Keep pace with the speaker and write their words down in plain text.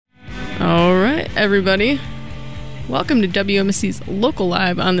everybody. Welcome to WMSC's Local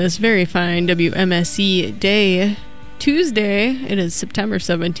Live on this very fine WMSC day, Tuesday. It is September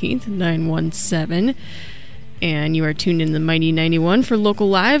 17th, 917, and you are tuned in the Mighty 91 for Local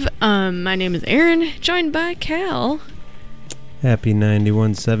Live. My name is Aaron, joined by Cal. Happy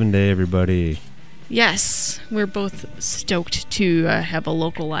 91.7 day, everybody. Yes, we're both stoked to have a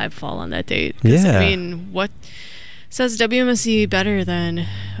Local Live fall on that date. Yeah. I mean, what says WMSC better than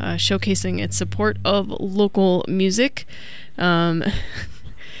showcasing its support of local music? I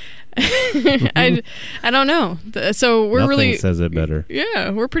don't know. So we're Nothing says it better.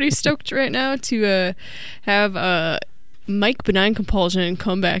 Yeah, we're pretty stoked right now to have Mike Benign Compulsion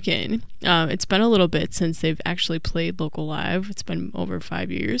come back in. It's been a little bit since they've actually played Local Live. It's been over 5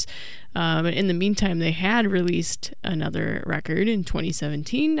 years. In the meantime, they had released another record in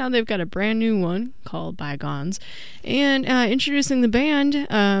 2017. Now they've got a brand new one called Bygones. And introducing the band,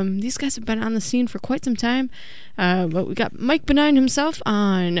 these guys have been on the scene for quite some time. But we got Mike Benign himself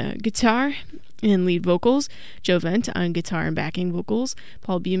on guitar and lead vocals, Joe Vent on guitar and backing vocals,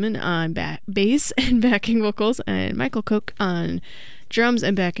 Paul Beeman on bass and backing vocals, and Michael Cook on drums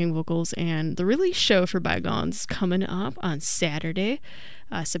and backing vocals. And the release show for Bygones is coming up on Saturday,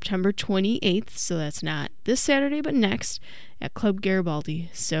 September 28th, so that's not this Saturday but next, at Club Garibaldi.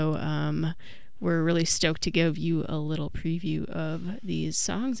 So we're really stoked to give you a little preview of these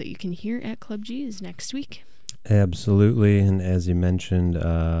songs that you can hear at Club G's next week. Absolutely, and as you mentioned,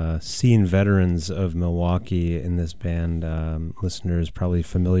 scene veterans of Milwaukee in this band, listeners probably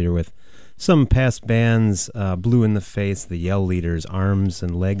familiar with some past bands, Blue in the Face, the Yell Leaders, Arms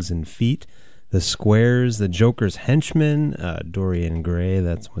and Legs and Feet, the Squares, the Joker's Henchmen, Dorian Gray,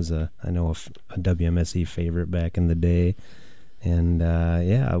 that was a WMSE favorite back in the day, and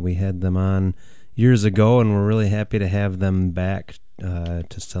we had them on years ago, and we're really happy to have them back to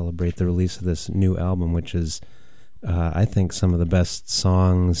celebrate the release of this new album, which is, I think, some of the best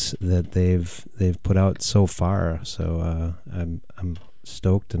songs that they've put out so far. So I'm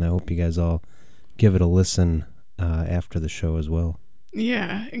stoked, and I hope you guys all give it a listen after the show as well.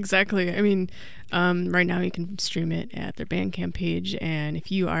 Yeah, exactly. I mean, right now you can stream it at their Bandcamp page, and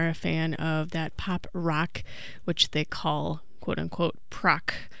if you are a fan of that pop rock, which they call quote-unquote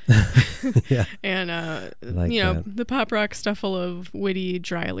proc, yeah, and the pop rock stuff full of witty,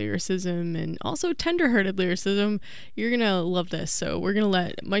 dry lyricism and also tender-hearted lyricism, you're gonna love this. So we're gonna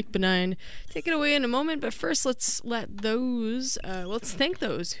let Mike Benign take it away in a moment, but first let's thank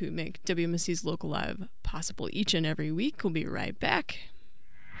those who make WMSC's Local Live possible each and every week. We'll be right back.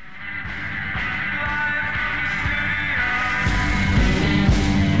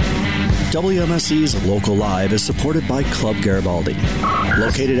 WMSC's Local Live is supported by Club Garibaldi.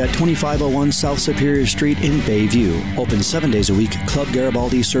 Located at 2501 South Superior Street in Bayview. Open 7 days a week, Club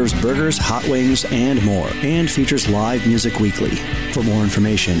Garibaldi serves burgers, hot wings, and more, and features live music weekly. For more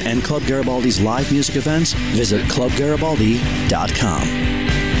information and Club Garibaldi's live music events, visit clubgaribaldi.com.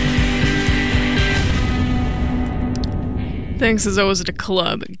 Thanks as always to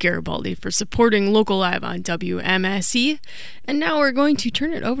Club Garibaldi for supporting Local Live on WMSC. And now we're going to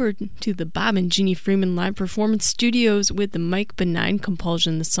turn it over to the Bob and Jeannie Freeman Live Performance Studios with the Mike Benign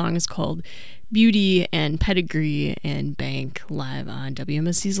Compulsion. The song is called Beauty and Pedigree and Bank, live on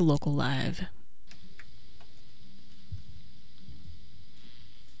WMSC's Local Live.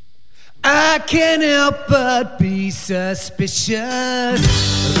 I can't help but be suspicious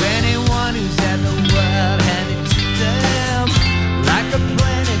of anyone who's had the world handed to them like a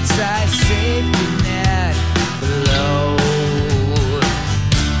planet-sized safety net below.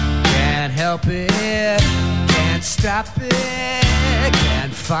 Can't help it, can't stop it,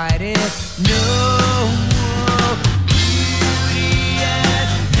 can't fight it, no. Beauty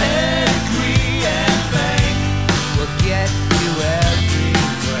and pedigree and bank will get you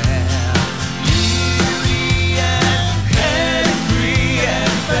everywhere. Beauty and pedigree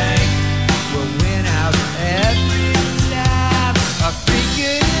and bank will win out every time. I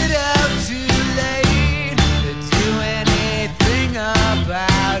figured it out too late to do anything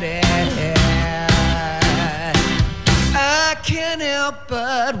about it. I can't help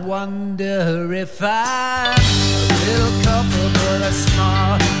but wonder if I'm a little couple but a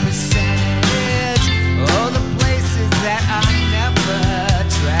small percentage. Oh, the places that I never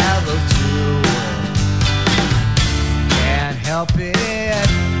traveled to. Can't help it,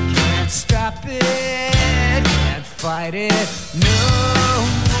 can't stop it, can't fight it, no.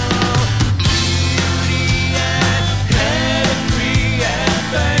 Beauty and pedigree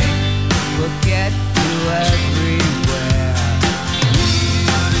and bank will get you everywhere.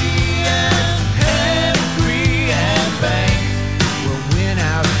 Beauty and pedigree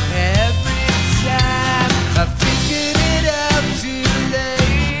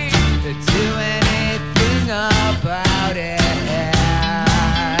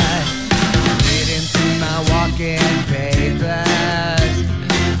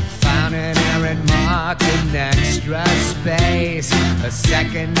peace, a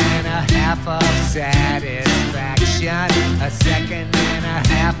second and a half of satisfaction, a second and a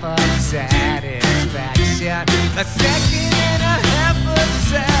half of satisfaction, a second and a half of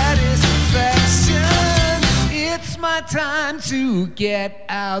satisfaction. It's my time to get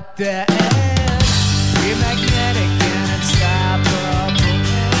out there and be magnetic and unstoppable.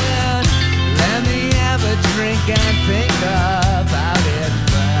 Let me have a drink and think about it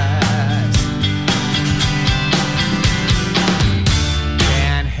first.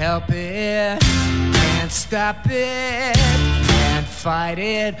 Can't help it, can't stop it, can't fight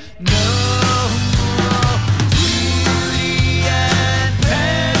it no more. Beauty and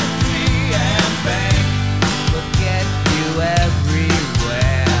pedigree and bank will get you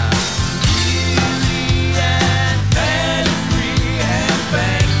everywhere. Beauty and pedigree and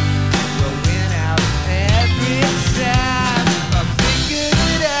bank will win out every time. I figured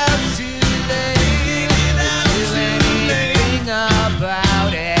it out too late to do anything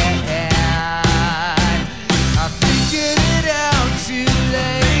about it. I figured it out too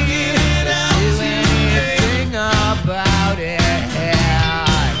late to do anything about it.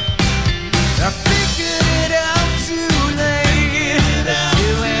 I figured it out too late to do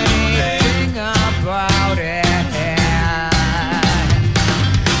anything about it.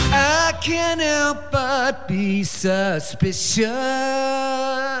 I can't help but be suspicious.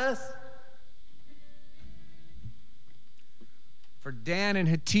 For Dan and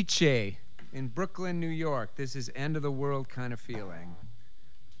Hatice in Brooklyn, New York, this is End of the World Kind of Feeling.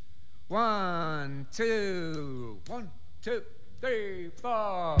 1, 2, 1, 2, 3,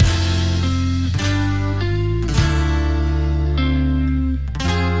 4.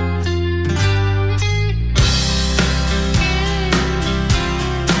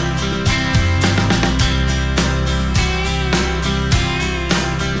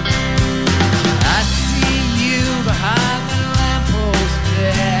 I see you behind the lamppost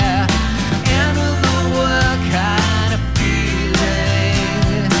there. End of the world kind of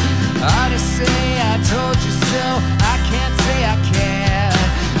feeling. Hard to say I told you so, I can't say I can.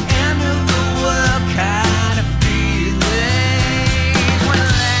 End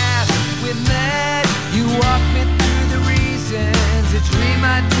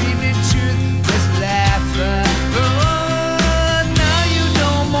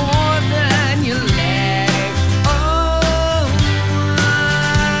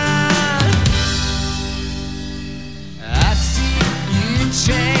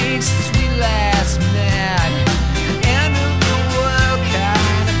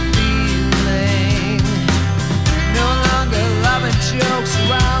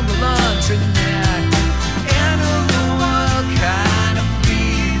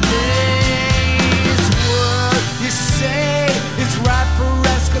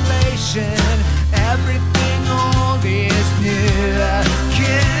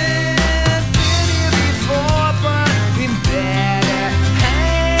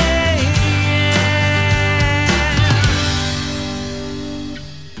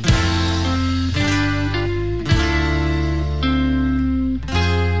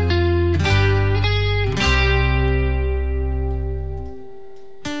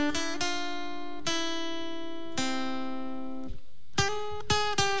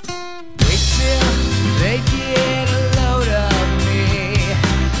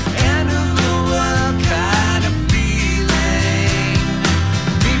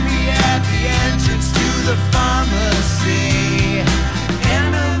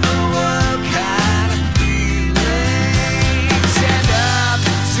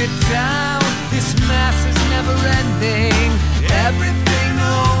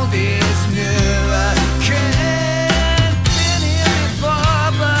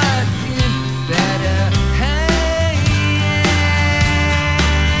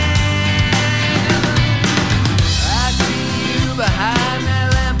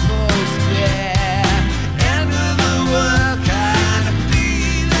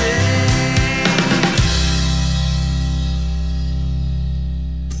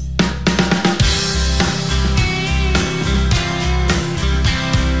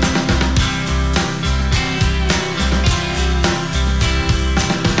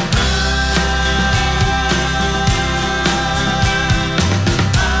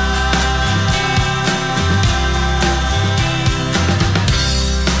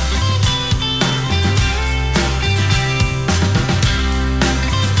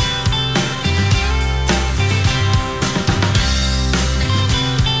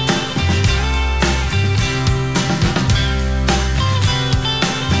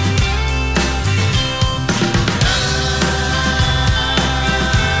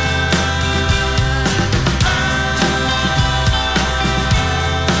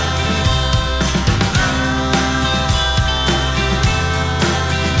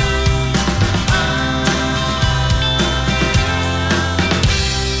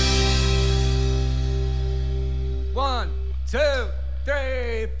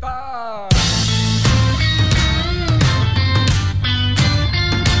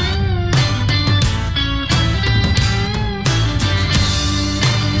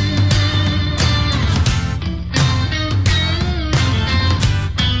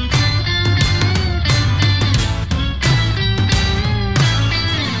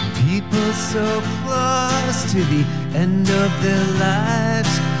end of their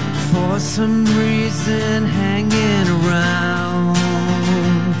lives for some reason hanging around.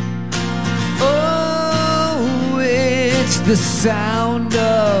 Oh, it's the sound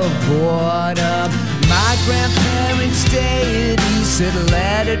of boredom. My grandparents' deity said,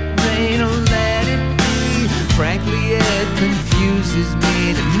 let it rain or let it be. Frankly, it confuses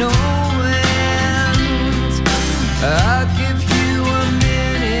me to no end. I'll give you a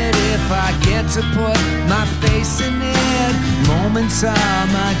minute if I get to put my face in it. Moments are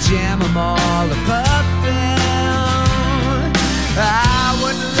my jam, I'm all about them. I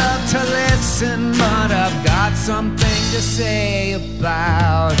would love to listen, but I've got something to say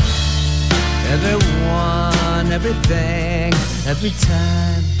about everyone, everything, every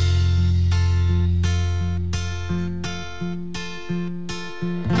time.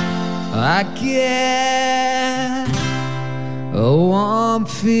 I get a warm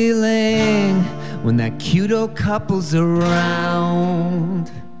feeling when that cute old couple's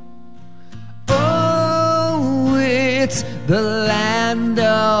around. Oh, it's the land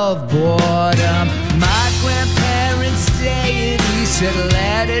of boredom. My grandparents' deity said,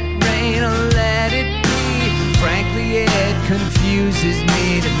 let it rain or let it be. Frankly, it confuses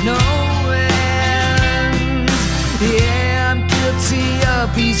me to no end. Yeah, I'm guilty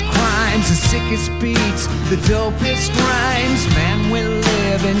of these crimes, the sickest beats, the dopest rhymes. Man, we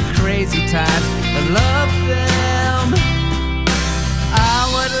live in crazy times, I love them. I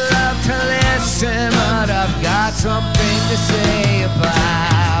would love to listen, but I've got something to say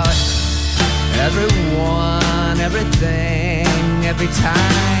about everyone, everything, every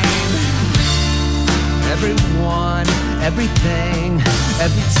time. Everyone, everything,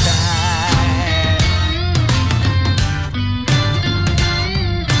 every time.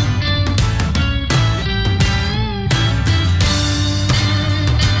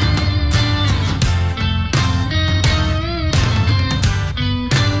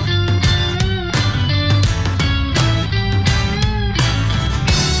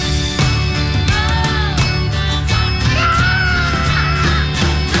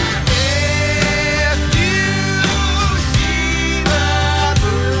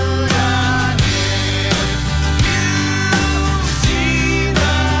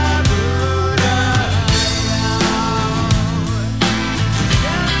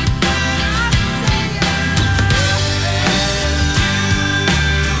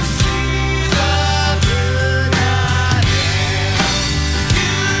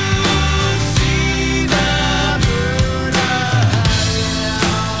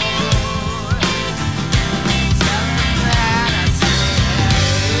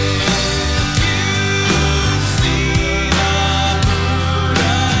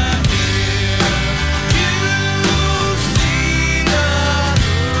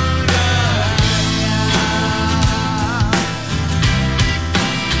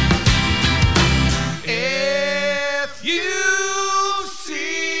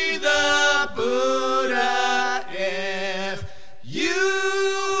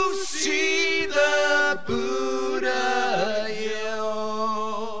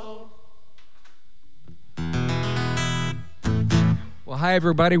 Hi,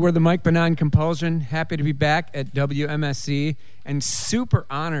 everybody. We're the Mike Benign Compulsion. Happy to be back at WMSC and super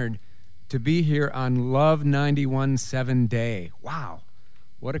honored to be here on Love 91.7 Day. Wow.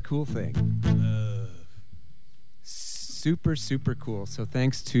 What a cool thing. Super, super cool. So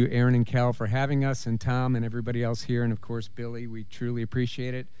thanks to Aaron and Cal for having us, and Tom and everybody else here, and of course Billy. We truly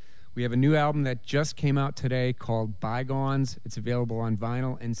appreciate it. We have a new album that just came out today called Bygones. It's available on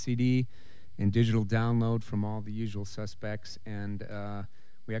vinyl and CD and digital download from all the usual suspects. And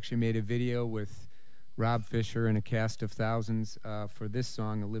we actually made a video with Rob Fisher and a cast of thousands for this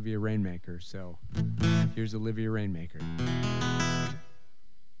song, Olivia Rainmaker. So here's Olivia Rainmaker.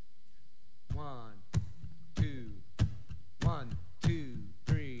 1, 2, 1, 2,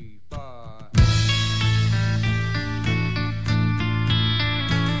 3, 4.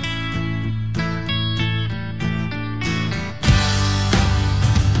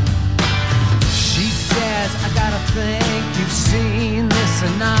 I gotta think you've seen this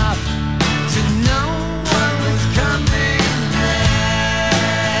enough to know what was coming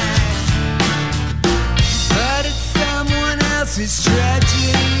next. But it's someone else's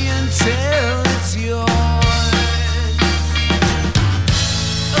tragedy until it's yours.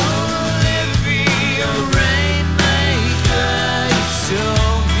 Olivia Rainmaker, you're so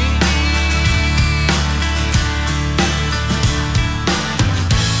mean.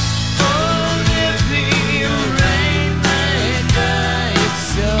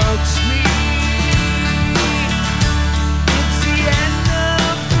 It's the end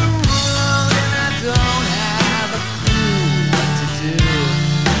of the road and I don't have a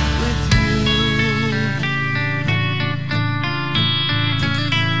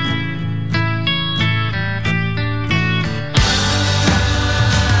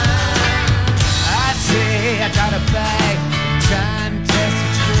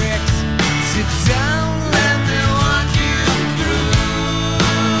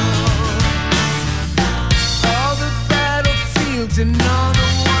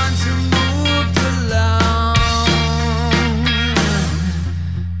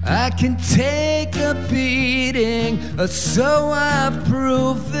I can take a beating, so I've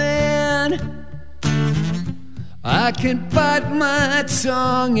proven. I can bite my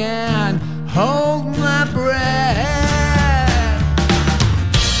tongue and hold my breath.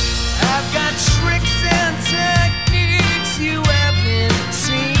 I've got tricks and techniques you haven't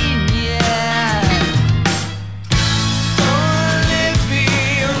seen yet.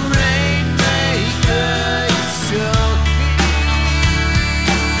 Olivia Rainmaker, you're so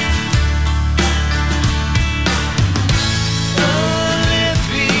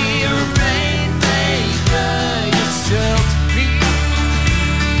Olivia Rainmaker, you're so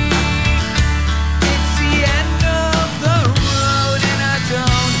it's the end of the road and I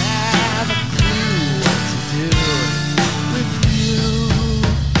don't have a clue what to do with you.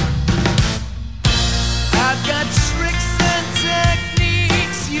 I've got tricks and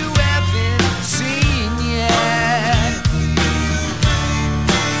techniques you haven't seen yet.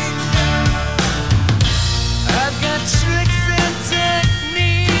 I've got tricks and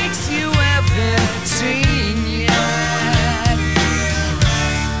techniques you haven't seen yet.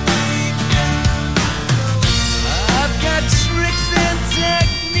 I've got tricks and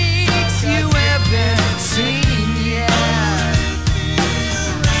techniques you haven't seen yet.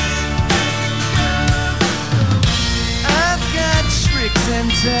 I've got tricks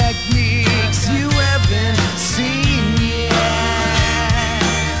and techniques you haven't seen yet.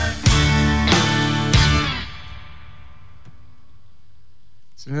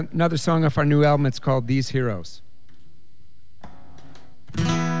 It's another song off our new album. It's called These Heroes.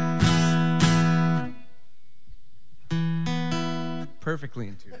 Perfectly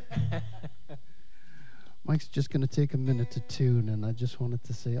in tune. Mike's just going to take a minute to tune, and I just wanted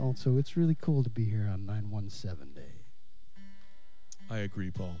to say also, it's really cool to be here on 917 Day. I agree,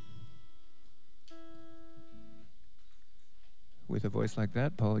 Paul. With a voice like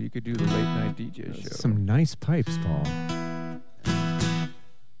that, Paul, you could do the late night DJ show. Some nice pipes, Paul.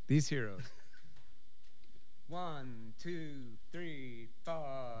 These Heroes. 1, 2, 3, 4.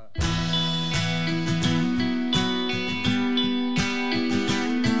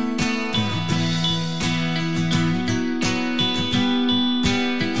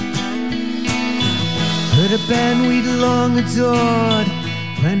 Heard a band we'd long adored,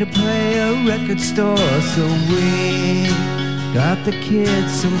 planned to play a record store, so we got the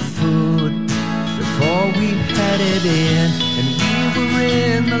kids some food before we headed in, and we were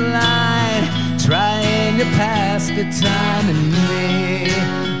in the line trying to pass the time. And me,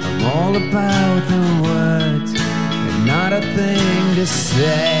 I'm all about the words and not a thing to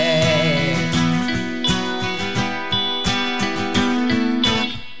say.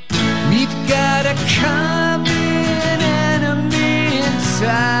 We've got a common enemy in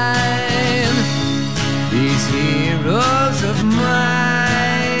time, these heroes of mine.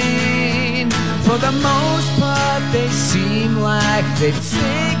 For the most part, they seem like they've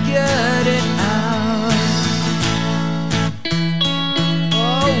figured it out.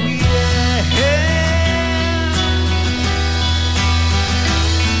 Oh yeah,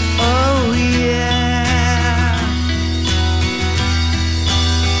 oh yeah.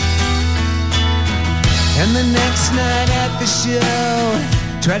 And the next night at the show,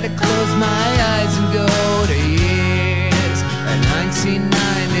 tried to close my eyes and go to years at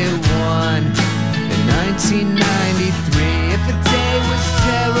 1991 and 1993. If a day was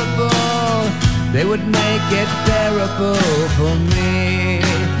terrible, they would make it bearable for me.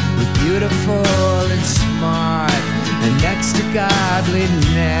 We're beautiful and smart and next to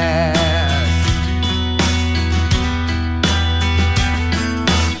godliness.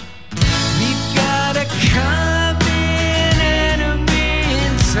 We've got a common enemy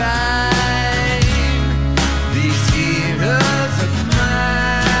in time, these heroes of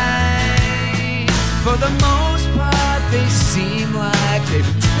mine. For the most part, they seem like they've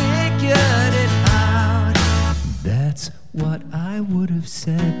figured it out. That's what I would have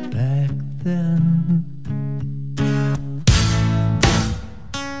said back then.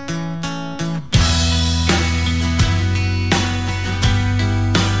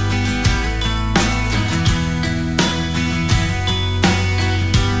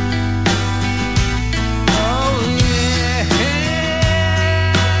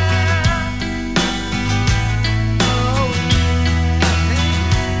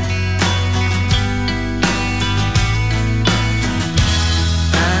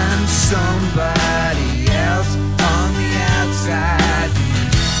 Somebody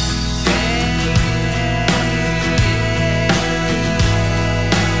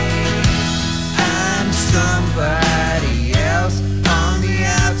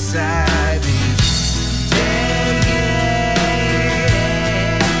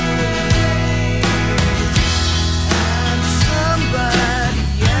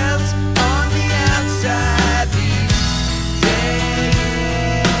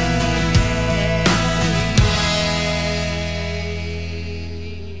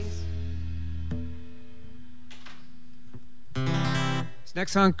This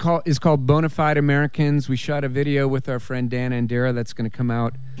next song is called Bonafide Americans. We shot a video with our friend Dan Andera that's going to come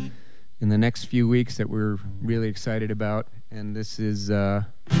out in the next few weeks that we're really excited about. And this is about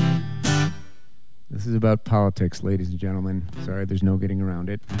politics, ladies and gentlemen. Sorry, there's no getting around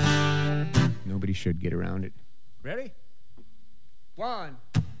it. Nobody should get around it. Ready? 1,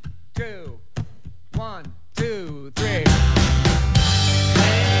 2, 1, 2, 3.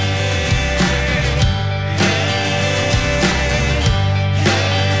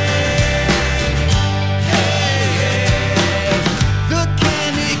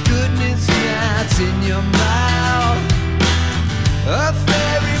 In your mouth, a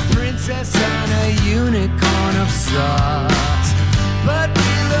fairy princess on a unicorn of sorts, but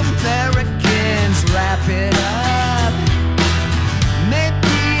real Americans lap it up.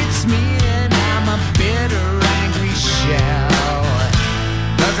 Maybe it's me and I'm a bitter, angry shell.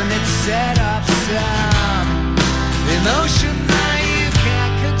 Doesn't it set off some emotion that you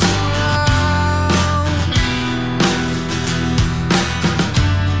can't control?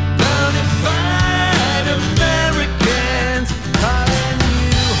 Americans calling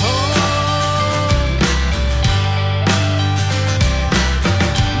you home.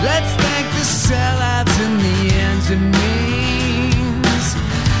 Let's thank the sellouts and the ends and means,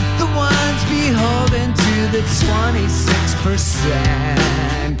 the ones beholden to the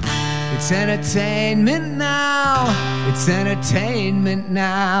 26%. It's entertainment now. It's entertainment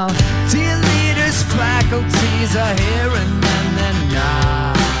now. Dear leaders' faculties are here and then they're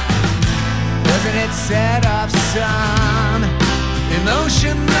not. Doesn't it set off some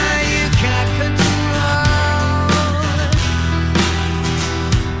emotion that you can't control?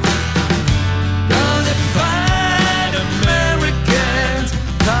 Gonna find Americans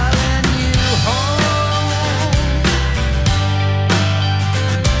calling you home.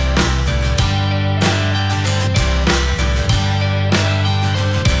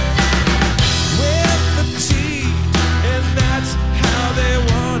 With the tea, and that's how they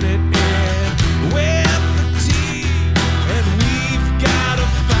want it.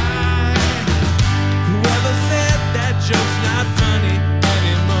 Joke's not funny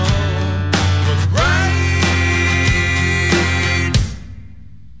anymore. Was right.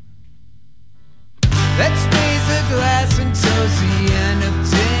 Let's raise a glass and toast the end of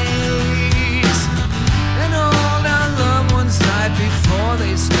days, and hold our loved ones tight before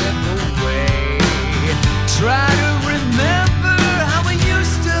they slip away. Try to remember how we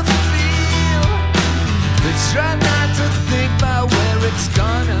used to feel, but try not to think about where it's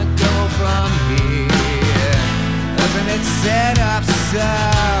gonna go from here. Doesn't it set off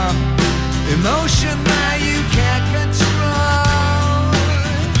some emotion that you can't control?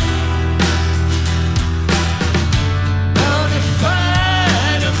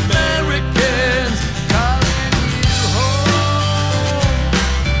 Bonafide Americans calling you home.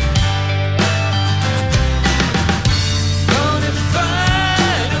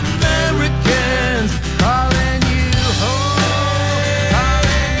 Bonafide Americans calling you home.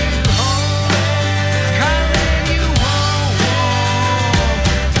 Calling you home. Calling you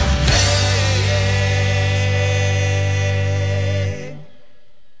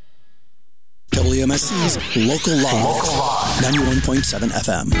WMSC's Local Live, 91.7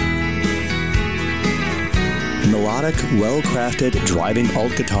 FM. Melodic, well-crafted, driving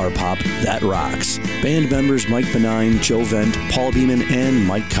alt guitar pop that rocks. Band members Mike Benign, Joe Vent, Paul Beeman, and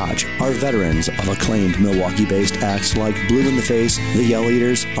Mike Koch are veterans of acclaimed Milwaukee-based acts like Blue in the Face, The Yell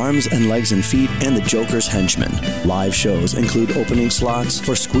Eaters, Arms and Legs and Feet, and The Joker's Henchmen. Live shows include opening slots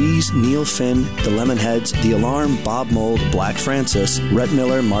for Squeeze, Neil Finn, The Lemonheads, The Alarm, Bob Mould, Black Francis, Rhett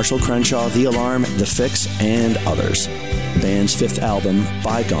Miller, Marshall Crenshaw, The Alarm, The Fix, and others. The band's fifth album,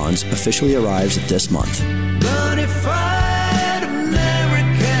 Bygones, officially arrives this month. Bonafide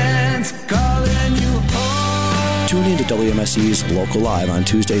Americans calling you home. Tune in to WMSC's Local Live on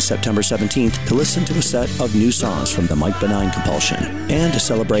Tuesday, September 17th to listen to a set of new songs from the Mike Benign Compulsion and to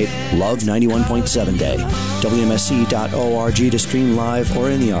celebrate Love 91.7 Day. WMSC.org to stream live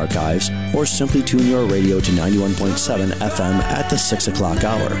or in the archives, or simply tune your radio to 91.7 FM at the 6 o'clock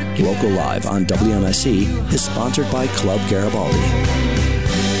hour. Local Live on WMSC is sponsored by Club Garibaldi.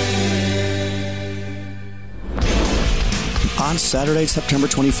 On Saturday, September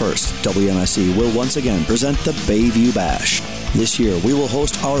 21st, WMSC will once again present the Bayview Bash. This year, we will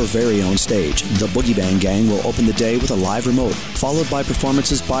host our very own stage. The Boogie Bang Gang will open the day with a live remote, followed by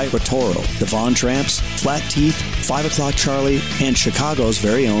performances by Rotoro, the Von Tramps, Flat Teeth, 5 O'Clock Charlie, and Chicago's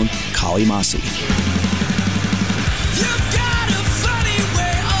very own Kali Masi.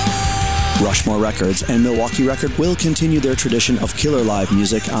 Rushmore Records and Milwaukee Record will continue their tradition of killer live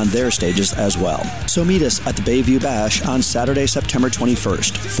music on their stages as well. So meet us at the Bayview Bash on Saturday, September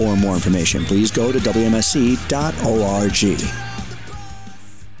 21st. For more information, please go to WMSC.org.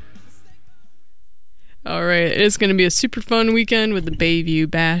 All right, it's going to be a super fun weekend with the Bayview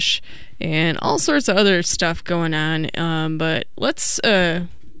Bash and all sorts of other stuff going on. But let's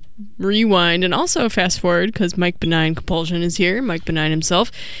rewind and also fast forward because Mike Benign Compulsion is here, Mike Benign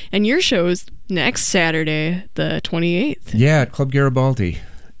himself, and your show is next Saturday, the 28th. Yeah, at Club Garibaldi.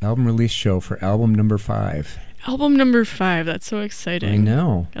 Album release show for album number 5. Album number 5. That's so exciting. I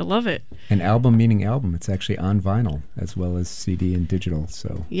know. I love it. An album meaning album. It's actually on vinyl as well as CD and digital.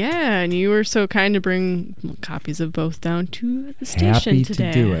 So yeah, and you were so kind to bring copies of both down to the station happy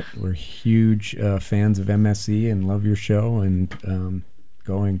today. to do it. We're huge fans of MSE and love your show. And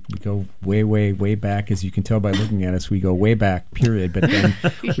we go way, way, way back. As you can tell by looking at us, we go way back. Period. But then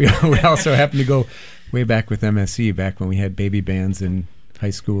we also happen to go way back with MSE, back when we had baby bands in high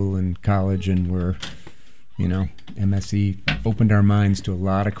school and college, and we're. MSE opened our minds to a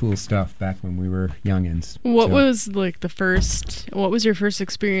lot of cool stuff back when we were youngins. What was your first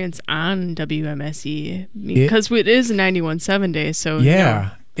experience on WMSE? Because it is 91.7 days, so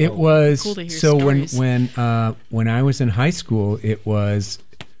yeah, it was. Cool to hear so stories. when I was in high school, it was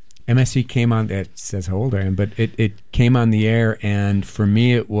MSE came on. It says how old I am, but it came on the air, and for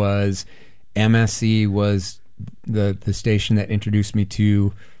me, it was MSE was the station that introduced me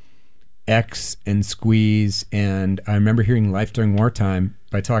to X and Squeeze, and I remember hearing Life During Wartime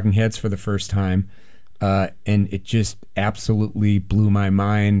by Talking Heads for the first time, and it just absolutely blew my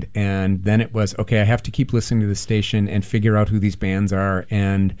mind. And then it was, okay, I have to keep listening to the station and figure out who these bands are.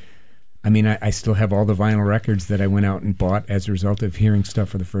 And I mean, I still have all the vinyl records that I went out and bought as a result of hearing stuff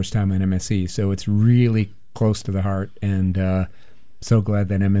for the first time on MSE. So it's really close to the heart, and so glad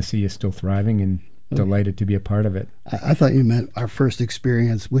that MSE is still thriving and delighted to be a part of it. I thought you meant our first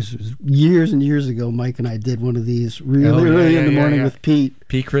experience, which was years and years ago. Mike and I did one of these really in the morning with Pete.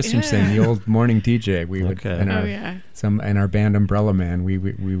 Pete Christensen, the old morning DJ. We would, and our band Umbrella Man, we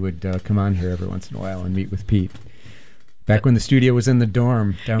would come on here every once in a while and meet with Pete. Back when the studio was in the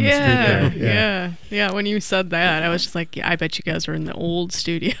dorm down the street there. Yeah. When you said that, I was just like, I bet you guys were in the old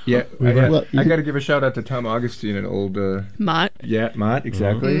studio. Yeah, I got to give a shout out to Tom Augustine, an old Mott. Yeah, Mott,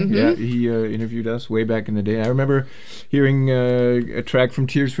 exactly. Mm-hmm. Yeah, he interviewed us way back in the day. I remember hearing a track from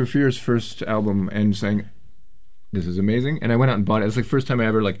Tears for Fears' first album and saying, "This is amazing," and I went out and bought it. It was the first time I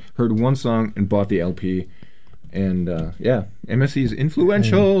ever heard one song and bought the LP. And MSE is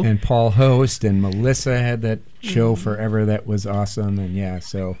influential. And Paul Host and Melissa had that show forever that was awesome. And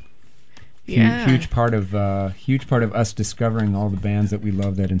huge part of us discovering all the bands that we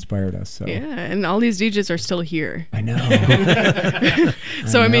love that inspired us. So and all these DJs are still here. I know.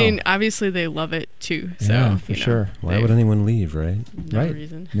 I mean, obviously they love it too. So yeah, for sure. Why would anyone leave, right? No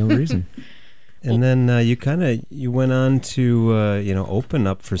reason. No reason. And then you went on to open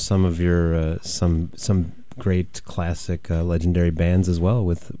up for some of your some great classic legendary bands as well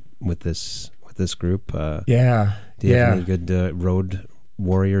with this group. Do you have any good road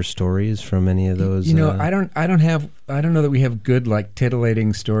warrior stories from any of those? I don't know that we have good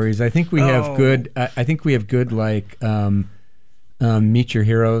titillating stories. I think we have good. I think we have good meet your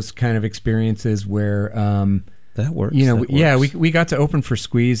heroes kind of experiences where that works. We got to open for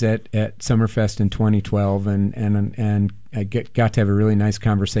Squeeze at Summerfest in 2012, and I got to have a really nice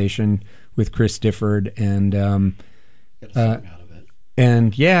conversation with Chris Difford, and Got a song out of it.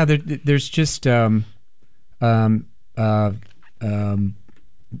 And there's just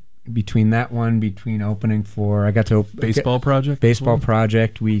between opening for, I got to Baseball Project.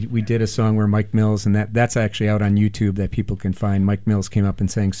 We did a song where Mike Mills, and that's actually out on YouTube that people can find. Mike Mills came up and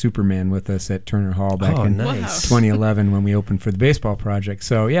sang Superman with us at Turner Hall back in 2011 when we opened for the Baseball Project.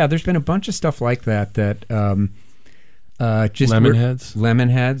 So there's been a bunch of stuff like that just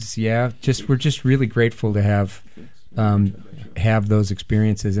Lemonheads. Yeah, we're just really grateful to have those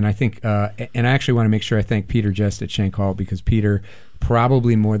experiences. And I think, and I actually want to make sure I thank Peter Just at Shank Hall, because Peter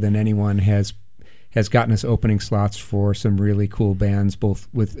probably more than anyone has gotten us opening slots for some really cool bands, both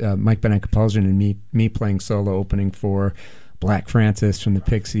with Mike Benign Compulsion and me playing solo opening for Black Francis from the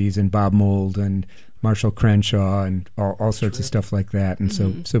Pixies and Bob Mould and Marshall Crenshaw and all sorts of stuff like that. And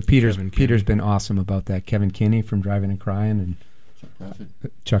so Peter's been awesome about that. Kevin Kinney from Driving and Crying and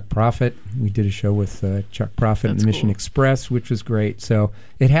Chuck Prophet. We did a show with Chuck Prophet and the Mission Express, which was great. So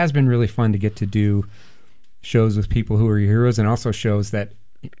it has been really fun to get to do shows with people who are your heroes, and also shows that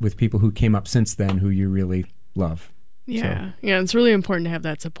with people who came up since then who you really love. Yeah, it's really important to have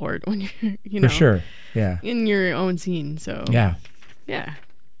that support when you're, for sure, in your own scene. So yeah.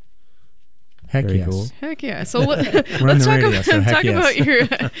 Heck Very yes. cool. Heck yeah! So We're on let's the talk radio, so heck talk yes. about your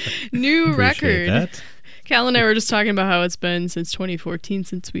new Appreciate record. that. Cal and I were just talking about how it's been since 2014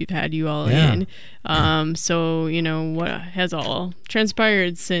 since we've had you all Yeah. in. So what has all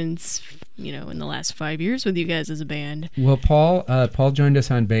transpired since in the last 5 years with you guys as a band? Well, Paul joined us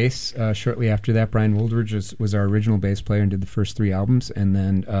on bass shortly after that. Brian Wooldridge was our original bass player and did the first 3 albums, and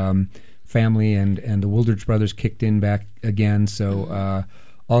then Family and the Wooldridge brothers kicked in back again. So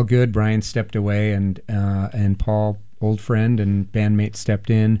all good. Brian stepped away, and Paul, old friend and bandmate, stepped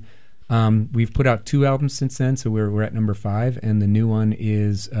in. We've put out 2 albums since then, so we're at number 5, and the new one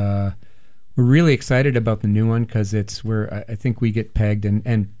is we're really excited about the new one because I think we get pegged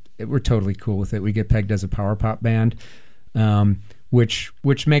and we're totally cool with it. We get pegged as a power pop band, which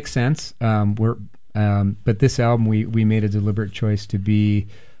makes sense. But this album we made a deliberate choice to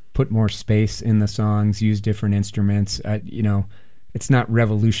put more space in the songs, use different instruments. It's not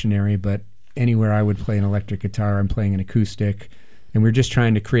revolutionary, but anywhere I would play an electric guitar, I'm playing an acoustic. And we're just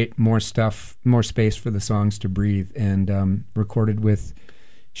trying to create more space for the songs to breathe. And recorded with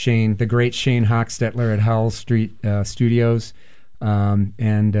the great Shane Hochstetler at Howell Street Studios. I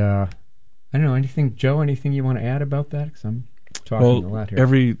don't know, Joe, anything you want to add about that? Because I'm talking a lot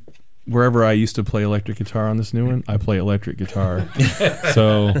here. Wherever I used to play electric guitar on this new one, I play electric guitar.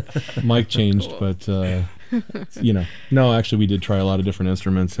 So Mike changed, but no, actually we did try a lot of different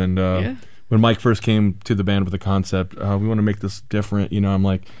instruments, and when Mike first came to the band with the concept, we want to make this different, I'm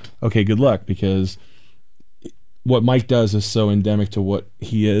like, okay, good luck, because what Mike does is so endemic to what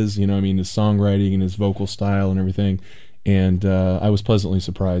he is, his songwriting and his vocal style and everything. And I was pleasantly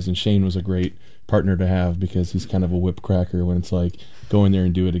surprised, and Shane was a great partner to have because he's kind of a whip cracker when it's like, go in there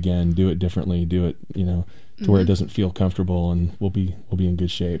and do it again, do it differently, do it, to where it doesn't feel comfortable, and we'll be in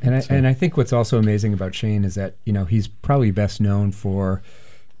good shape. And I think what's also amazing about Shane is that, he's probably best known for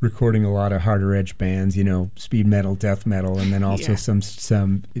recording a lot of harder edge bands, speed metal, death metal, and then also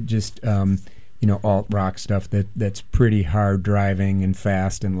some just alt rock stuff that's pretty hard driving and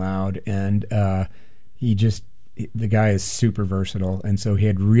fast and loud. And the guy is super versatile, and so he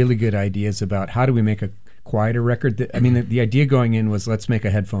had really good ideas about how do we make a quieter record. The idea going in was, let's make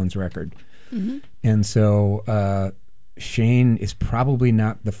a headphones record. Mm-hmm. And so Shane is probably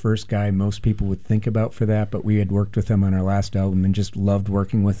not the first guy most people would think about for that, but we had worked with him on our last album and just loved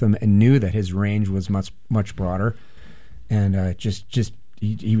working with him and knew that his range was much broader, and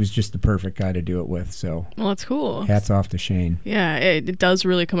he was just the perfect guy to do it with. So, well, that's cool. Hats off to Shane. Yeah, it does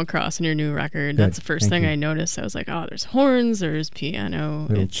really come across in your new record. Good. That's the first thing I noticed. I was like, oh, there's horns, there's piano,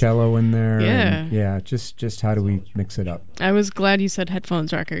 little cello in there. Yeah, and just how do we mix it up? I was glad you said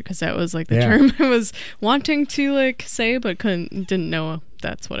headphones record because that was like the term I was wanting to say, but didn't know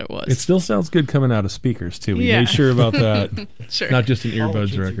that's what it was. It still sounds good coming out of speakers too. We made sure about that. Sure. Not just an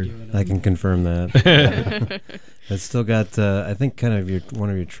earbuds record. I can confirm that. It's still got, I think, kind of one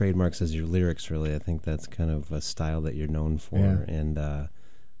of your trademarks is your lyrics. Really, I think that's kind of a style that you're known for. Yeah. And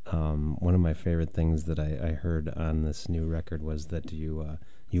one of my favorite things that I heard on this new record was that you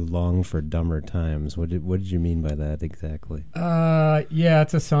long for dumber times. What did you mean by that exactly?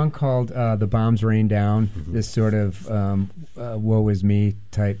 It's a song called "The Bombs Rain Down." Mm-hmm. This sort of "woe is me"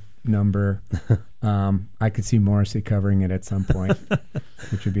 type number. I could see Morrissey covering it at some point,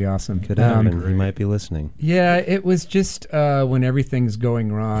 which would be awesome. Could happen. He might be listening. Yeah, it was just when everything's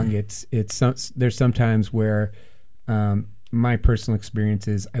going wrong. There's sometimes where my personal experience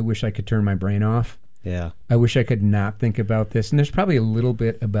is I wish I could turn my brain off. Yeah, I wish I could not think about this. And there's probably a little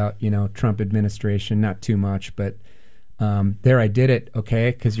bit about Trump administration, not too much, but there I did it. Okay,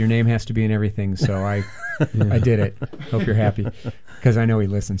 because your name has to be in everything, so I did it. Hope you're happy. Because I know he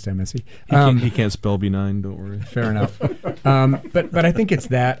listens to MSC. He can't spell benign, don't worry. Fair enough. But I think it's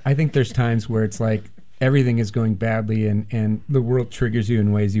that. I think there's times where it's like everything is going badly and the world triggers you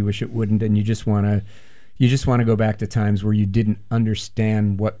in ways you wish it wouldn't, and you just want to go back to times where you didn't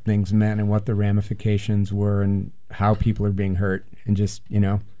understand what things meant and what the ramifications were and how people are being hurt, and just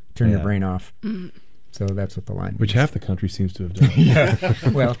turn your brain off. Mm. So that's what the line Which means. half the country seems to have done. Yeah.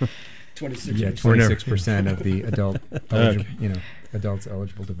 Well, 26%. 26% of the adults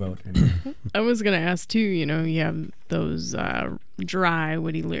eligible to vote. I was gonna ask too. You have those dry,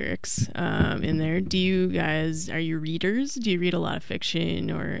 witty lyrics in there. Are you readers? Do you read a lot of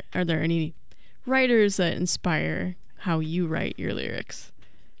fiction, or are there any writers that inspire how you write your lyrics?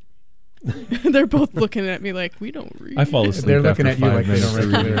 They're both looking at me like, we don't read. I fall asleep. They're looking at after you 5 like they minutes.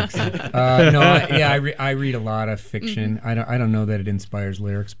 don't read lyrics. I read a lot of fiction. I don't know that it inspires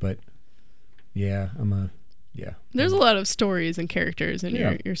lyrics, but yeah, There's a lot of stories and characters in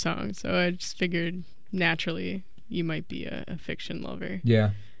your songs, so I just figured naturally you might be a fiction lover.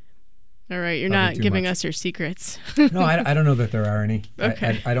 Yeah. All right, you're Probably not too giving much. us your secrets. No, I don't know that there are any.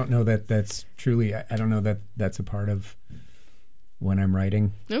 Okay. I don't know that that's truly. I don't know that that's a part of when I'm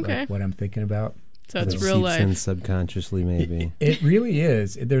writing. Okay. Like what I'm thinking about. So it's It real seeps in life. subconsciously, maybe. It really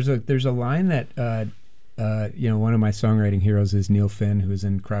is. There's a line that one of my songwriting heroes is Neil Finn, who's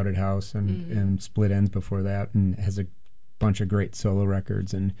in Crowded House and Split Ends before that, and has a bunch of great solo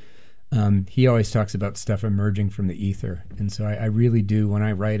records. And he always talks about stuff emerging from the ether. And so I really do. When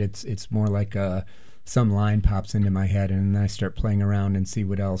I write, it's more like some line pops into my head, and then I start playing around and see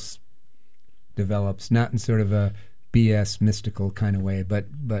what else develops. Not in sort of a BS mystical kind of way, but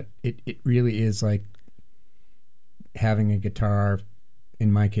it really is like having a guitar,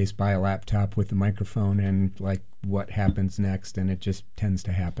 in my case by a laptop with a microphone, and like what happens next, and it just tends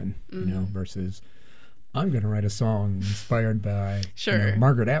to happen, versus I'm going to write a song inspired by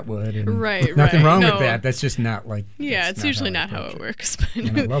Margaret Atwood, and nothing wrong with that. That's just not like it's usually not how it works. But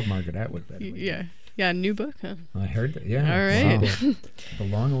and I love Margaret Atwood, by the way. Yeah, new book, huh? I heard that. Yeah. All right. Wow. The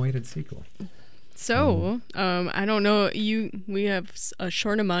long-awaited sequel. So, I don't know. We have a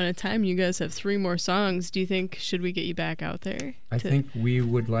short amount of time. You guys have 3 more songs. Do you think should we get you back out there? I think we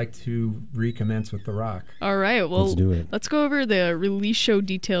would like to recommence with The Rock. All right. Well, let's do it. Let's go over the release show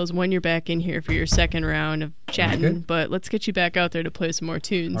details when you're back in here for your second round of chatting. But let's get you back out there to play some more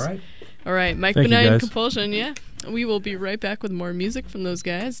tunes. All right. Mike Benign Compulsion. Yeah. We will be right back with more music from those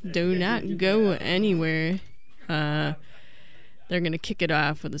guys. Do not go anywhere. They're going to kick it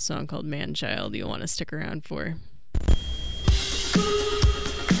off with a song called Man Child you'll want to stick around for.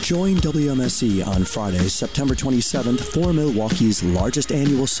 Join WMSE on Friday, September 27th for Milwaukee's largest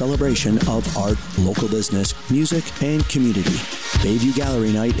annual celebration of art, local business, music, and community. Bayview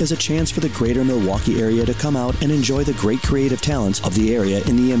Gallery Night is a chance for the greater Milwaukee area to come out and enjoy the great creative talents of the area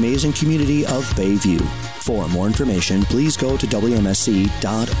in the amazing community of Bayview. For more information, please go to WMSE.org.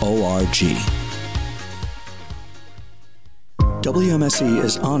 WMSE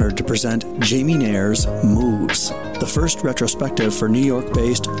is honored to present Jamie Nair's Moves. The first retrospective for New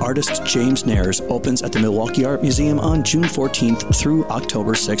York-based artist James Nair's opens at the Milwaukee Art Museum on June 14th through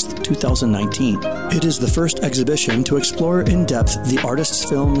October 6th, 2019. It is the first exhibition to explore in depth the artist's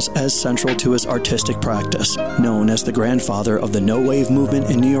films as central to his artistic practice. Known as the grandfather of the no-wave movement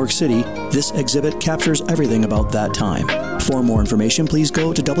in New York City, this exhibit captures everything about that time. For more information, please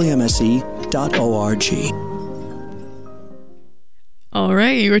go to WMSE.org. All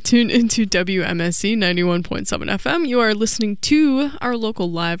right, you are tuned into WMSE 91.7 FM. You are listening to our local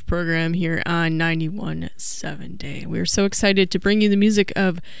live program here on 91.7 Day. We are so excited to bring you the music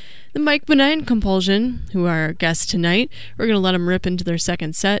of the Mike Benign Compulsion, who are our guests tonight. We're going to let them rip into their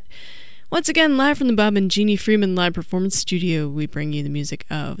second set. Once again, live from the Bob and Jeannie Freeman Live Performance Studio, we bring you the music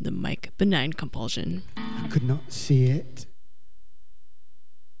of the Mike Benign Compulsion. I could not see it.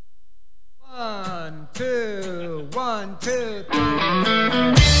 1, 2, 1, 2, 3.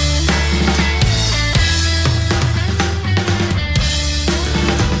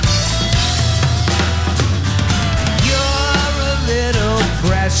 You're a little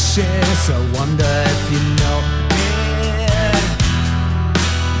precious. I wonder if you know it.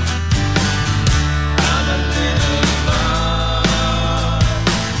 I'm a little lost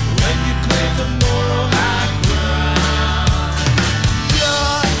when you claim the moral high ground.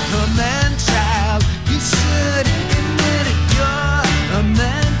 You're a man child. You should admit it. You're a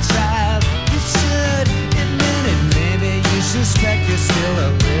man child. You should admit it. Maybe you suspect you're still a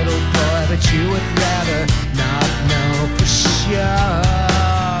little boy, but you would rather not know for sure.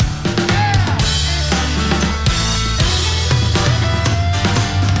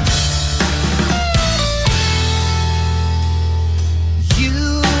 You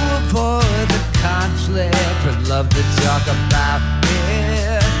avoid the conflict, but love to talk about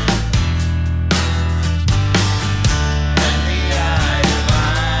it. And the eye of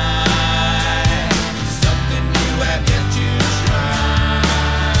eye, something you have yet to try.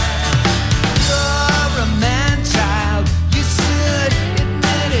 You're a man child, you should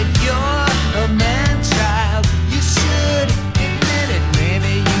admit it. You're a man child, you should admit it.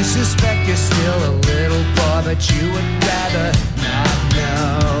 Maybe you suspect you're still a little boy, but you would rather not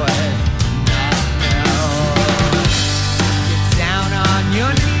know it. Not know. Get down on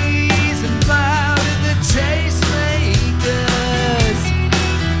your knees and bow to the tastemakers.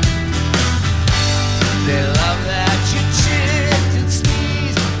 They love that you chipped and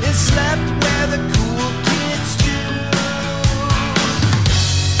sneezed and slept where the cool kids do.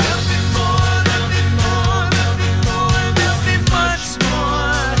 There'll be more, there'll be more, there'll be more, there'll be much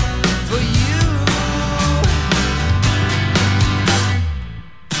more for you.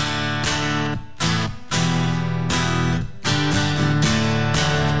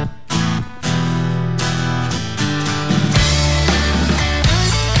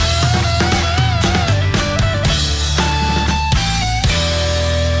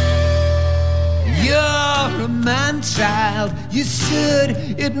 You should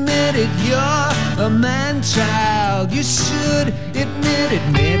admit it, you're a man-child. You should admit it.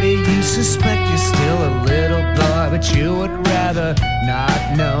 Maybe you suspect you're still a little boy, but you would rather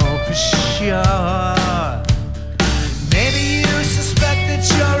not know for sure. Maybe you suspect that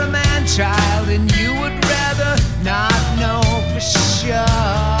you're a man-child, and you would rather not know for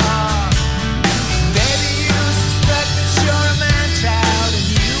sure. Maybe you suspect that you're a man-child, and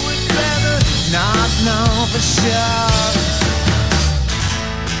you would rather not know for sure.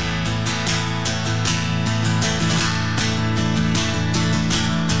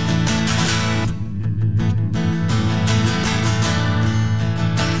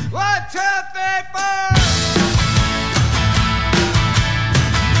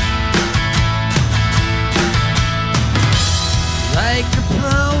 Like a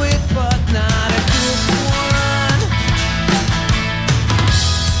poet, but not a good one.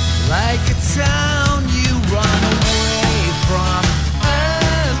 Like a town you run away from.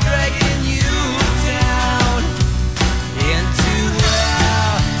 I'm dragging you down into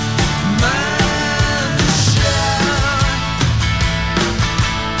hell, my Michelle.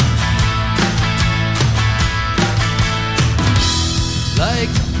 Like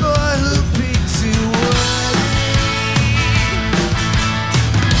a boy who picks you up.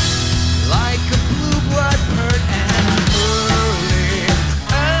 Blood, hurt, and early.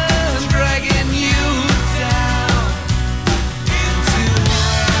 I'm dragging you down into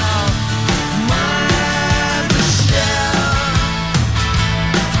hell, my Michelle.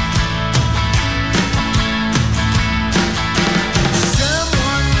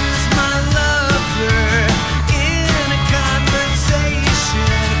 Someone's my lover in a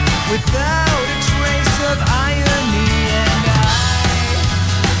conversation without a trace of irony, and I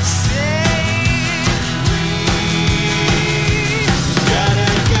say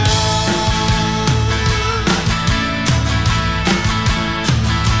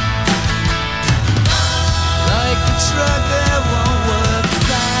drug that won't work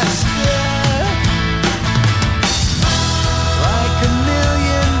faster. Like a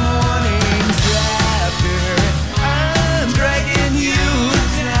million mornings after, I'm dragging you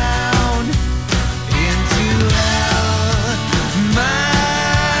down into hell,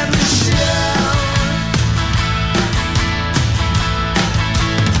 my Michelle.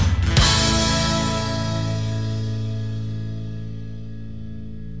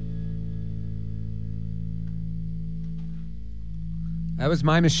 That was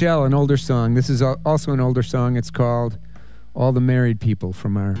My Michelle, an older song. This is also an older song. It's called All the Married People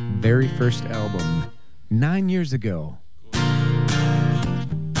from our very first album, 9 years ago.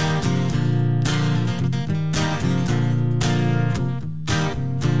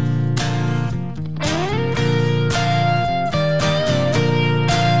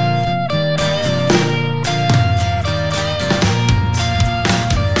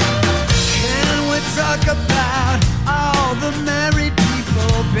 Can we talk about all the married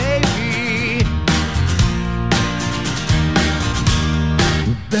people, baby?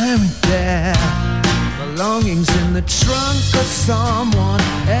 Buried their belongings in the trunk of someone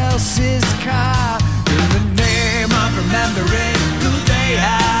else's car, in the name of remembering who they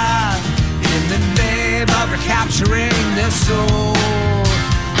are, in the name of recapturing their souls.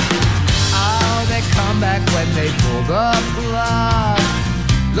 Oh, they come back when they pull the plug.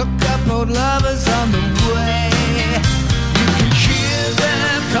 Look up, old lovers on the way. You can hear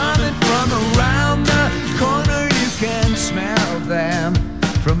them coming from around the corner. You can smell them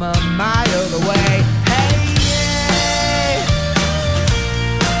from a mile away. Hey, yeah.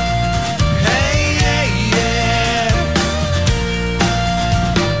 Hey, yeah, yeah.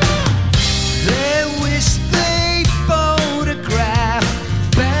 They wish they photographed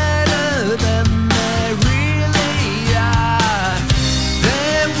better than they really are.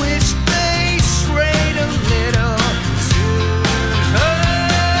 They wish they strayed a little too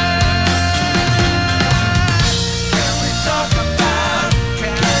high. Can we talk about?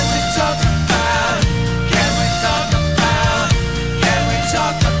 Can we talk about? Can we talk about? Can we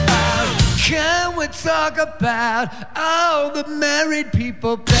talk about? Can we talk about all the married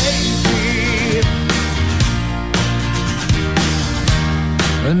people, baby?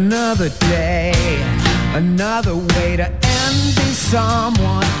 Another day, another way to envy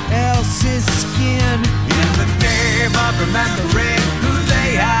someone else's skin, in the name of remembering who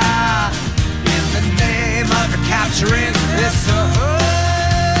they are, in the name of recapturing this soul.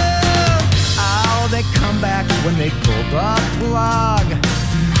 Oh, they come back when they pull the plug.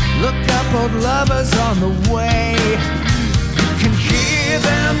 Look up, old lovers on the way. You can hear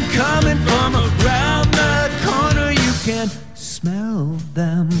them coming from around the corner. You can smell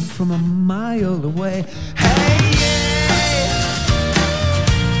them from a mile away. Hey, yeah.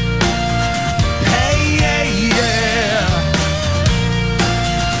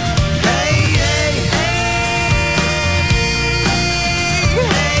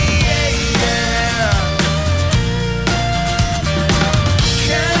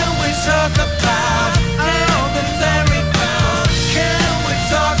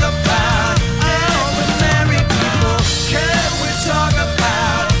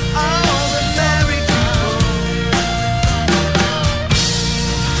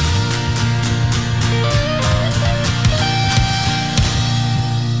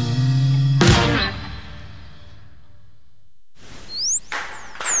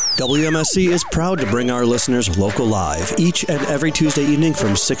 WMSC is proud to bring our listeners Local Live each and every Tuesday evening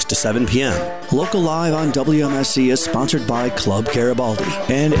from 6 to 7 p.m. Local Live on WMSC is sponsored by Club Garibaldi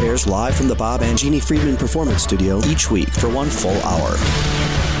and airs live from the Bob and Jeannie Friedman Performance Studio each week for 1 full hour.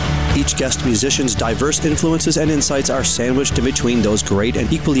 Each guest musician's diverse influences and insights are sandwiched in between those great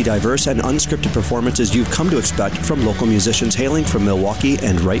and equally diverse and unscripted performances you've come to expect from local musicians hailing from Milwaukee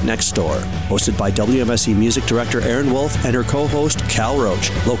and right next door. Hosted by WMSC Music Director Erin Wolf and her co-host Cal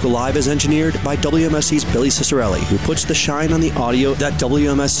Roach, Local Live is engineered by WMSC's Billy Cicerelli, who puts the shine on the audio that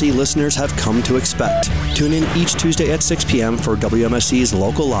WMSC listeners have come to expect. Tune in each Tuesday at 6 p.m. for WMSC's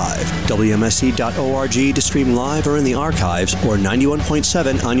Local Live. WMSC.org to stream live or in the archives, or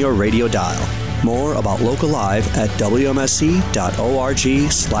 91.7 on your radio dial. More about Local Live at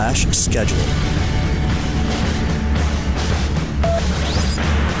WMSC.org/schedule.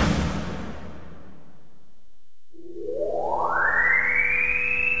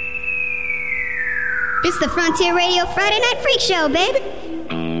 It's the Frontier Radio Friday Night Freak Show, baby.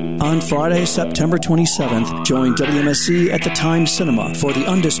 On Friday, September 27th, join WMSC at the Times Cinema for the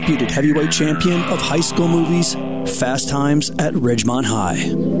undisputed heavyweight champion of high school movies, Fast Times at Ridgemont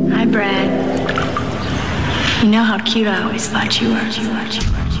High. Hi, Brad. You know how cute I always thought you were.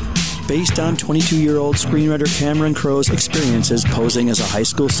 Based on 22-year-old screenwriter Cameron Crowe's experiences posing as a high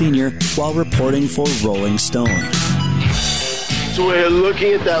school senior while reporting for Rolling Stone. It's a way of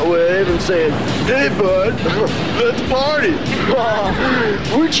looking at that wave and saying, "Hey, bud, let's party."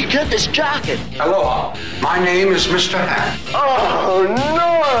 Where'd you get this jacket? Hello, my name is Mr. Hat. Oh,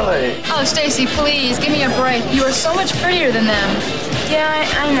 gnarly. Oh, Stacy, please, give me a break. You are so much prettier than them. Yeah,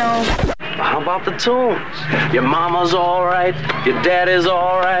 I know. How about the tunes? Your mama's all right, your daddy's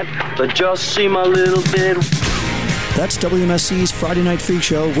all right, but just seem a little bit... That's WMSC's Friday Night Freak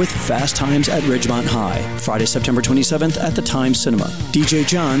Show with Fast Times at Ridgemont High. Friday, September 27th at the Times Cinema. DJ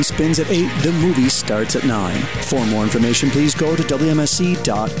John spins at 8. The movie starts at 9. For more information, please go to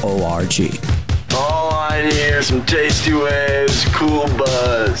WMSC.org. All I need is some tasty waves, cool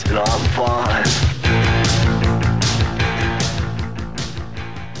buzz, and I'm fine.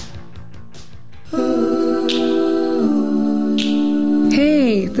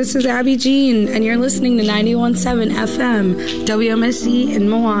 Hey, this is Abby Jean, and you're listening to 91.7 FM, WMSC in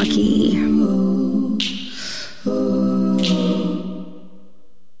Milwaukee.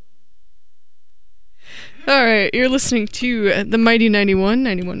 All right, you're listening to the Mighty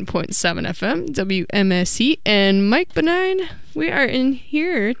 91.7 FM, WMSC, and Mike Benign. We are in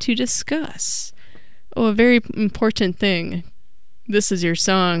here to discuss a very important thing. This is your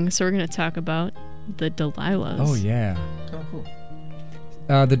song, so we're going to talk about the Delilahs. Oh, yeah. Oh, cool.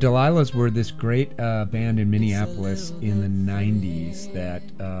 The Delilahs were this great band in Minneapolis in the 90s that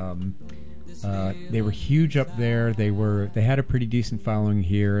they were huge up there. They had a pretty decent following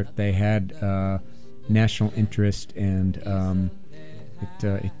here. They had national interest, and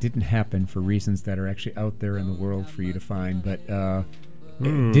it didn't happen for reasons that are actually out there in the world for you to find. But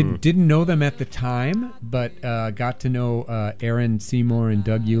didn't know them at the time, but got to know Aaron Seymour and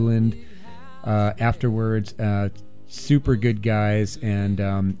Doug Euland afterwards. Super good guys, and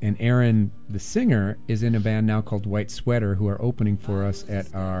Aaron, the singer, is in a band now called White Sweater, who are opening for us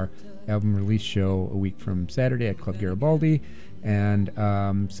at our album release show a week from Saturday at Club Garibaldi, and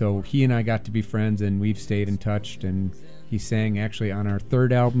so he and I got to be friends, and we've stayed in touch, and he sang actually on our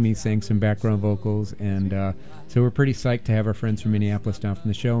third album, he sang some background vocals, and so we're pretty psyched to have our friends from Minneapolis down from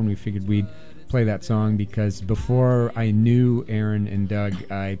the show, and we figured we'd play that song because before I knew Aaron and Doug,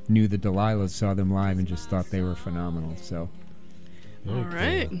 I knew the Delilahs, saw them live, and just thought they were phenomenal. So, all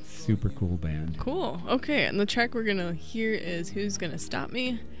right, cool. Super cool band. Cool. Okay, and the track we're gonna hear is "Who's Gonna Stop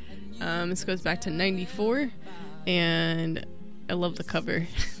Me." This goes back to '94, and I love the cover.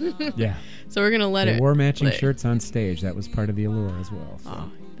 Yeah. So we're gonna let it. They wore matching play. Shirts on stage. That was part of the allure as well. So.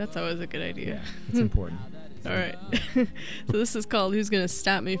 Oh, that's always a good idea. Yeah, it's important. All right. So this is called "Who's Gonna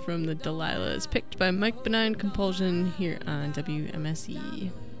Stop Me" from the Delilahs, picked by Mike Benign Compulsion here on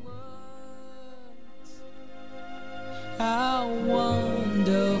WMSE. How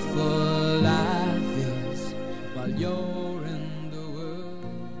wonderful life is while you're in the world.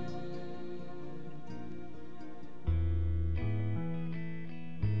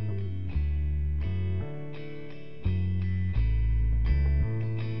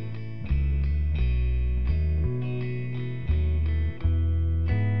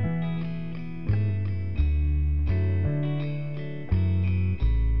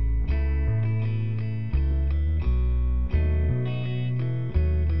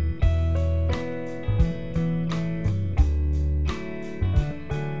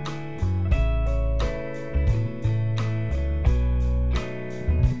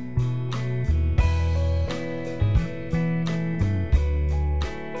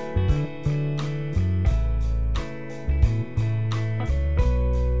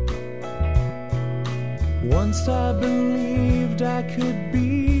 Once I believed I could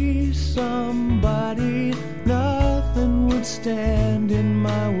be somebody, nothing would stand in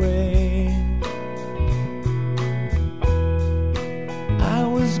my way. I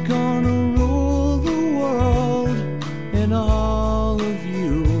was gonna rule the world, and all of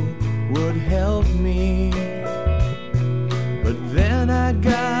you would help me. But then I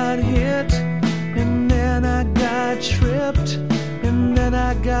got hit, and then I got tripped, and then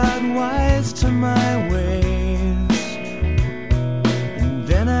I got wise to my ways. And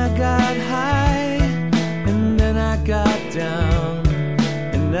then I got high, and then I got down.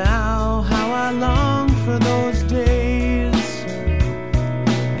 And now how I long for those days.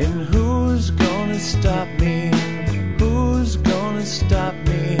 And who's gonna stop me? Who's gonna stop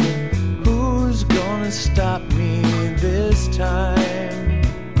me? Who's gonna stop me this time?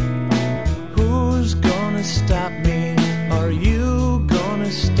 Who's gonna stop me? Are you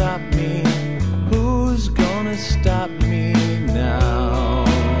gonna stop me? Who's gonna stop me now?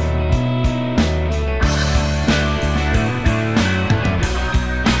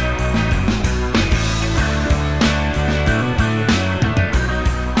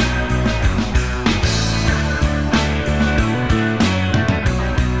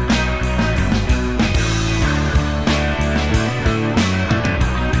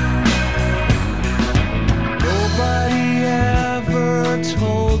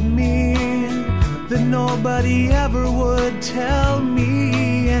 Nobody ever would tell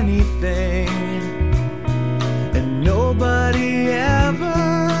me anything, and nobody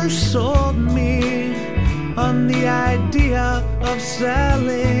ever sold me on the idea of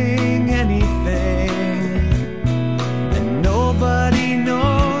selling anything. And nobody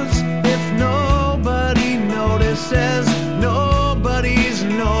knows if nobody notices. Nobody's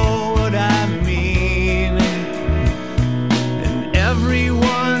know what I mean, and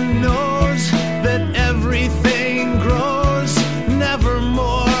everyone knows that everything grows, never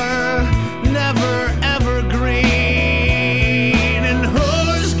more, never ever green. And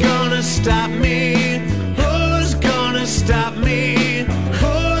who's gonna stop me? Who's gonna stop me?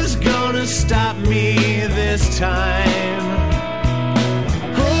 Who's gonna stop me this time?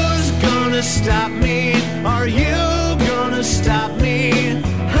 Who's gonna stop me? Are you gonna stop me?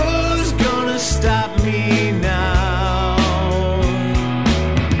 Who's gonna stop me now?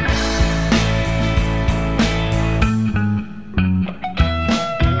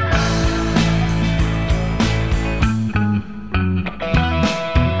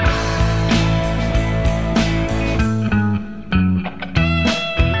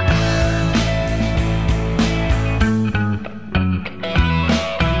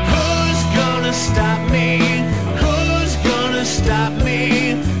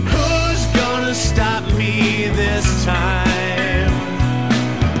 This time,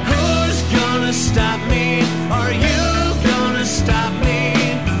 who's gonna stop me? Are you gonna stop me?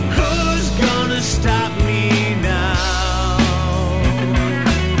 Who's gonna stop me now?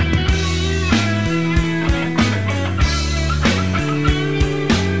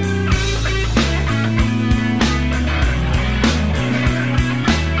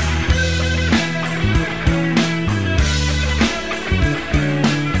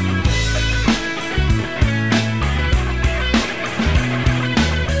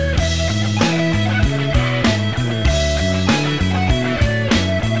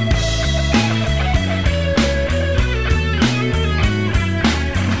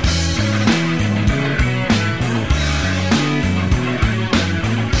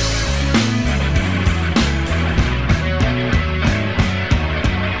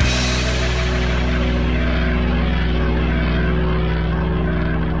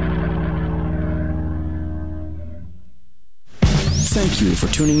 Thank you for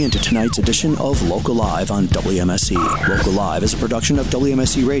tuning in to tonight's edition of Local Live on WMSE. Local Live is a production of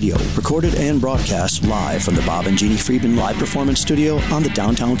WMSE Radio, recorded and broadcast live from the Bob and Jeannie Friedman Live Performance Studio on the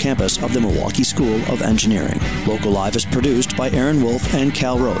downtown campus of the Milwaukee School of Engineering. Local Live is produced by Aaron Wolf and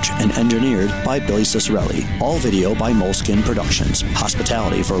Cal Roach and engineered by Billy Cicerelli. All video by Moleskin Productions.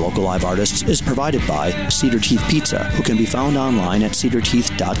 Hospitality for Local Live artists is provided by Cedar Teeth Pizza, who can be found online at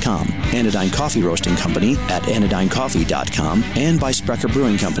cedarteeth.com, Anodyne Coffee Roasting Company at anodynecoffee.com, and by Sprecher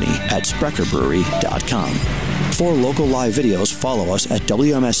Brewing Company at spreckerbrewery.com. For Local Live videos, follow us at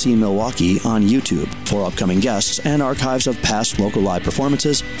WMSC Milwaukee on YouTube. For upcoming guests and archives of past Local Live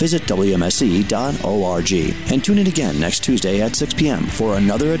performances, visit WMSC.org. And tune in again next Tuesday at 6 p.m. for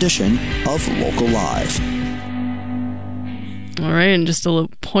another edition of Local Live. All right, and just to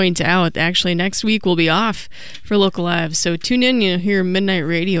point out, actually next week we'll be off for Local Live, so tune in. You'll hear Midnight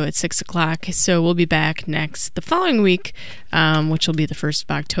Radio at 6 o'clock, so we'll be back the following week, which will be the 1st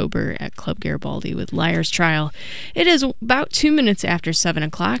of October at Club Garibaldi with Liar's Trial. It is about 2 minutes after 7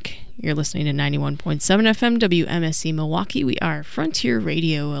 o'clock. You're listening to 91.7 FM WMSE Milwaukee. We are Frontier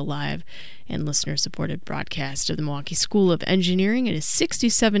Radio, a live and listener-supported broadcast of the Milwaukee School of Engineering. It is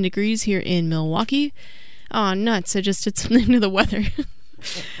 67 degrees here in Milwaukee. Oh, nuts. I just did something to the weather.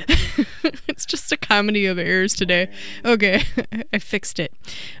 It's just a comedy of errors today. Okay, I fixed it.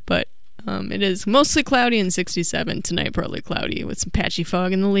 But it is mostly cloudy and 67 tonight, partly cloudy with some patchy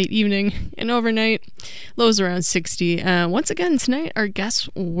fog in the late evening and overnight. Lows around 60. Once again, tonight our guests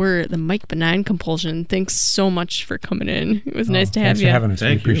were the Mike Benign Compulsion. Thanks so much for coming in. It was nice to have you. Thanks for having us.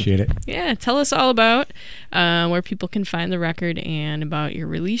 We appreciate it. Yeah, tell us all about where people can find the record and about your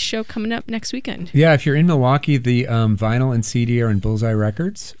release show coming up next weekend. Yeah, if you're in Milwaukee, the vinyl and CD are in Bullseye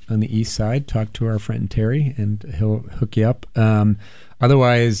Records on the east side. Talk to our friend Terry, and he'll hook you up.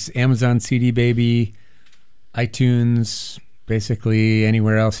 Otherwise, Amazon CD Baby, iTunes, basically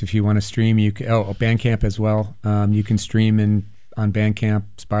anywhere else if you want to stream. Bandcamp as well. You can stream on Bandcamp,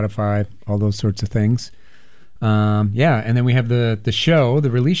 Spotify, all those sorts of things. And then we have the show. The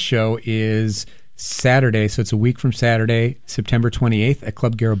release show is Saturday, so it's a week from Saturday, September 28th at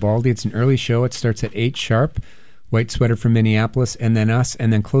Club Garibaldi. It's an early show. It starts at 8 sharp. White Sweater from Minneapolis, and then us.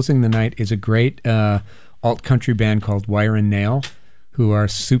 And then closing the night is a great alt-country band called Wire and Nail, who are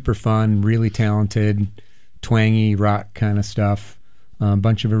super fun, really talented, twangy rock kind of stuff. A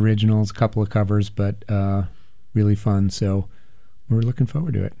bunch of originals, a couple of covers, but really fun. So we're looking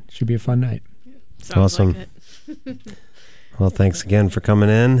forward to it. Should be a fun night. Sounds awesome. Like it. Well, thanks again for coming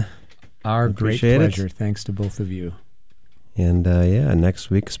in. Our great pleasure. Thanks to both of you. And next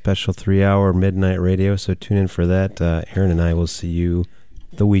week, special 3-hour midnight radio. So tune in for that. Aaron and I will see you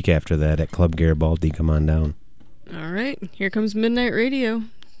the week after that at Club Garibaldi. Come on down. All right, here comes Midnight Radio.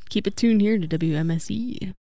 Keep it tuned here to WMSE.